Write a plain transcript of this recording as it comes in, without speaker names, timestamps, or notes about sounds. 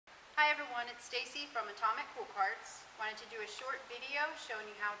everyone, it's Stacy from Kartz. Wanted to do a short video showing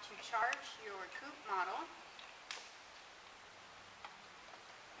you how to charge your Coupe model.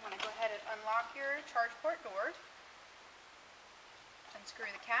 You want to go ahead and unlock your charge port door. Unscrew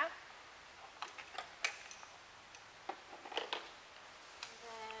the cap. And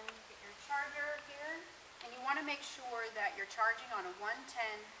then get your charger here. And you want to make sure that you're charging on a 110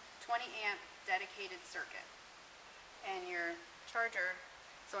 20 amp dedicated circuit. And your charger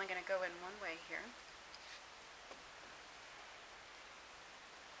is only going to go in one way here.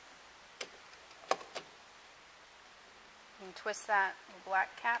 You can twist that little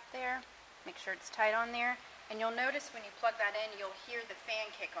black cap there, make sure it's tight on there, and you'll notice when you plug that in, you'll hear the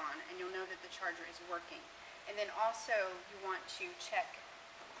fan kick on, and you'll know that the charger is working. And then also you want to check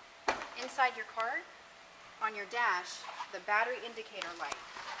inside your car, on your dash, the battery indicator light.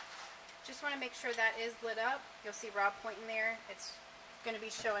 Just want to make sure that is lit up. You'll see Rob pointing there. It's going to be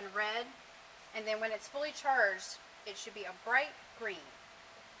showing red. And then when it's fully charged, it should be a bright green.